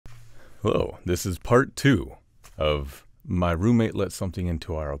Hello, this is part 2 of My Roommate Let Something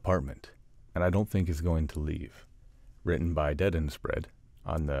Into Our Apartment, and I don't think is going to leave, written by deadnspread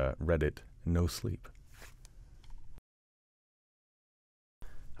on the Reddit nosleep.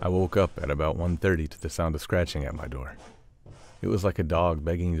 I woke up at about 1:30 to the sound of scratching at my door. It was like a dog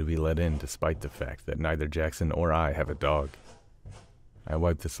begging to be let in despite the fact that neither Jackson or I have a dog. I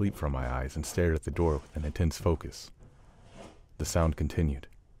wiped the sleep from my eyes and stared at the door with an intense focus. The sound continued.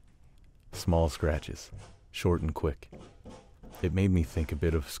 Small scratches, short and quick. It made me think a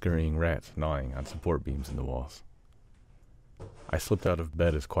bit of scurrying rats gnawing on support beams in the walls. I slipped out of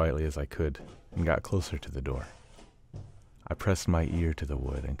bed as quietly as I could and got closer to the door. I pressed my ear to the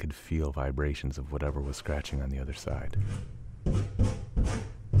wood and could feel vibrations of whatever was scratching on the other side.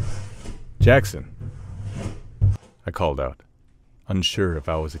 "Jackson!" I called out, unsure if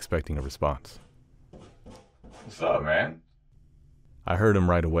I was expecting a response. What's up, man? I heard him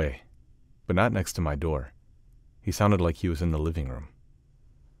right away, but not next to my door. He sounded like he was in the living room.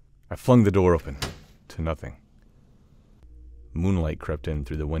 I flung the door open, to nothing. Moonlight crept in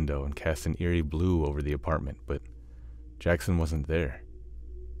through the window and cast an eerie blue over the apartment, but Jackson wasn't there.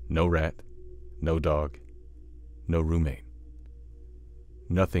 No rat, no dog, no roommate.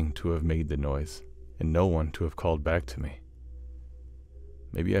 Nothing to have made the noise, and no one to have called back to me.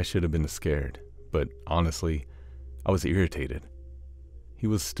 Maybe I should have been scared, but honestly, I was irritated. He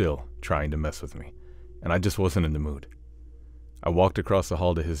was still trying to mess with me, and I just wasn't in the mood. I walked across the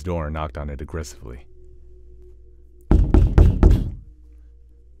hall to his door and knocked on it aggressively.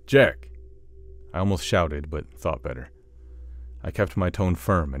 "Jack!" I almost shouted, but thought better. I kept my tone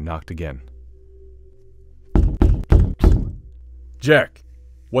firm and knocked again. "Jack!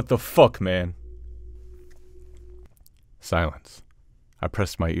 What the fuck, man?" Silence. I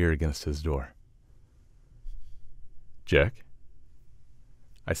pressed my ear against his door. "Jack?"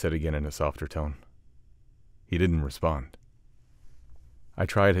 I said again in a softer tone. He didn't respond. I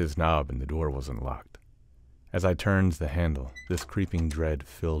tried his knob and the door wasn't locked. As I turned the handle, this creeping dread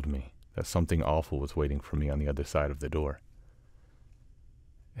filled me that something awful was waiting for me on the other side of the door.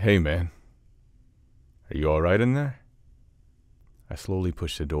 "Hey, man. Are you all right in there?" I slowly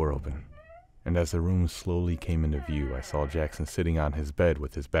pushed the door open, and as the room slowly came into view, I saw Jackson sitting on his bed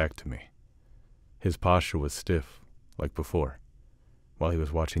with his back to me. His posture was stiff, like before, while he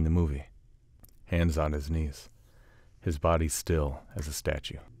was watching the movie, hands on his knees, his body still as a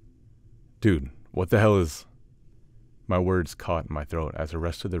statue. "Dude, what the hell is—" My words caught in my throat as the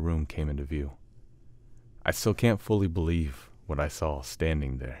rest of the room came into view. I still can't fully believe what I saw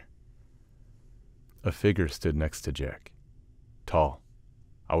standing there. A figure stood next to Jack. Tall.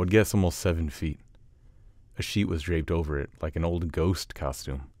 I would guess almost 7 feet. A sheet was draped over it like an old ghost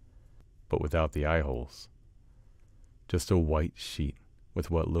costume, but without the eye holes. Just a white sheet with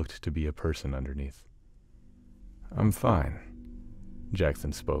what looked to be a person underneath. "I'm fine,"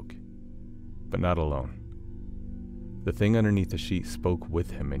 Jackson spoke, but not alone. The thing underneath the sheet spoke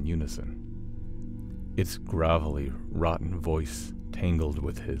with him in unison. Its gravelly, rotten voice tangled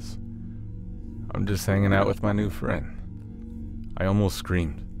with his. "I'm just hanging out with my new friend." I almost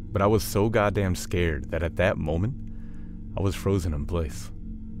screamed, but I was so goddamn scared that at that moment, I was frozen in place.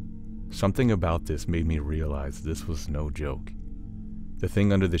 Something about this made me realize this was no joke. The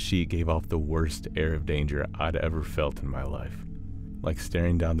thing under the sheet gave off the worst air of danger I'd ever felt in my life, like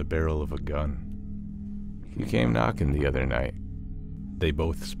staring down the barrel of a gun. "You came knocking the other night." They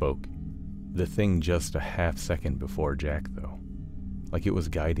both spoke. The thing just a half second before Jack, though, like it was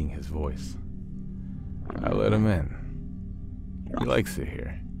guiding his voice. "I let him in. He likes it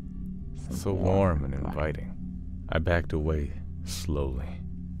here. It's so warm and inviting." I backed away slowly.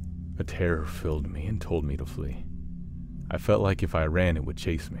 A terror filled me and told me to flee. I felt like if I ran, it would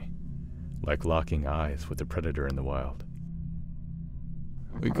chase me, like locking eyes with a predator in the wild.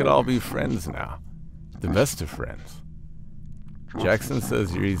 "We could all be friends now. The best of friends. Jackson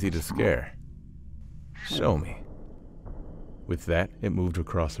says you're easy to scare. Show me." With that, it moved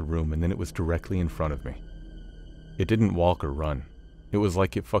across the room and then it was directly in front of me. It didn't walk or run. It was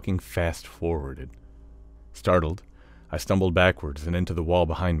like it fucking fast-forwarded. Startled, I stumbled backwards and into the wall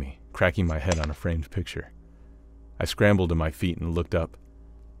behind me, cracking my head on a framed picture. I scrambled to my feet and looked up.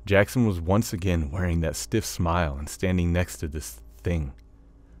 Jackson was once again wearing that stiff smile and standing next to this thing.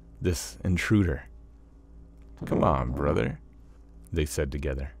 This intruder. "Come on, brother," they said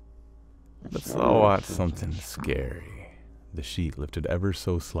together. "Let's all watch something scary." The sheet lifted ever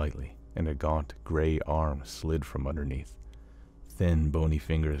so slightly, and a gaunt, gray arm slid from underneath. Thin, bony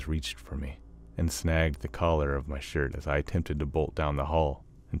fingers reached for me and snagged the collar of my shirt as I attempted to bolt down the hall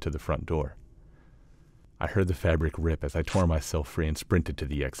and to the front door. I heard the fabric rip as I tore myself free and sprinted to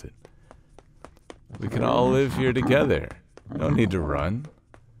the exit. We can all live here together. No need to run.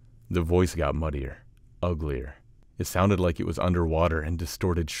 The voice got muddier, uglier. It sounded like it was underwater and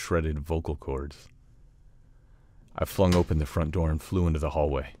distorted, shredded vocal cords. I flung open the front door and flew into the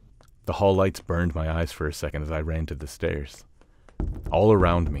hallway. The hall lights burned my eyes for a second as I ran to the stairs. All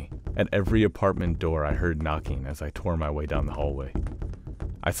around me, at every apartment door, I heard knocking as I tore my way down the hallway.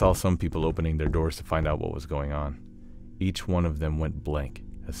 I saw some people opening their doors to find out what was going on. Each one of them went blank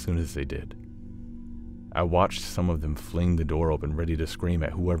as soon as they did. I watched some of them fling the door open, ready to scream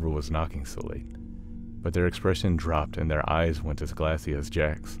at whoever was knocking so late. But their expression dropped and their eyes went as glassy as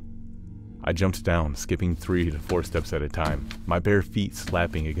Jack's. I jumped down, skipping 3 to 4 steps at a time, my bare feet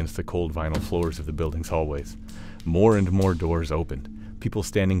slapping against the cold vinyl floors of the building's hallways. More and more doors opened, people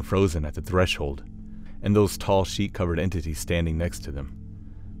standing frozen at the threshold, and those tall sheet-covered entities standing next to them.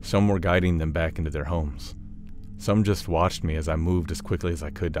 Some were guiding them back into their homes. Some just watched me as I moved as quickly as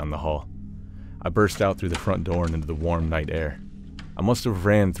I could down the hall. I burst out through the front door and into the warm night air. I must have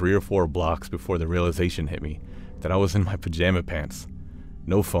ran 3 or 4 blocks before the realization hit me that I was in my pajama pants.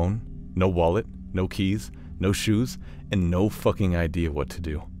 No phone, no wallet, no keys, no shoes, and no fucking idea what to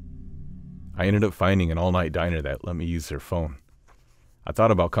do. I ended up finding an all-night diner that let me use their phone. I thought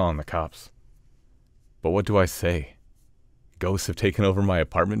about calling the cops. But what do I say? Ghosts have taken over my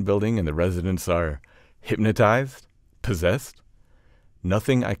apartment building and the residents are hypnotized? Possessed?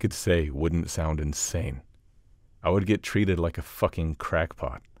 Nothing I could say wouldn't sound insane. I would get treated like a fucking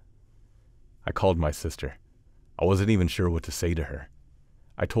crackpot. I called my sister. I wasn't even sure what to say to her.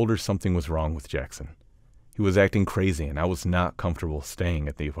 I told her something was wrong with Jackson. He was acting crazy and I was not comfortable staying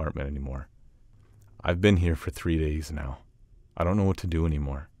at the apartment anymore. I've been here for 3 days now. I don't know what to do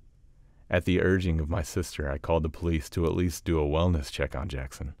anymore. At the urging of my sister, I called the police to at least do a wellness check on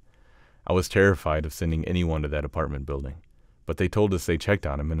Jackson. I was terrified of sending anyone to that apartment building, but they told us they checked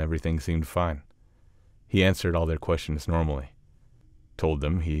on him and everything seemed fine. He answered all their questions normally. Told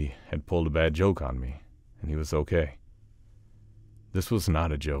them he had pulled a bad joke on me, and he was okay. This was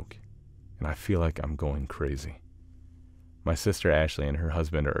not a joke, and I feel like I'm going crazy. My sister Ashley and her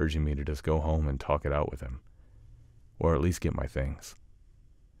husband are urging me to just go home and talk it out with him, or at least get my things.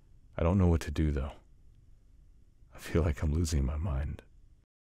 I don't know what to do, though. I feel like I'm losing my mind.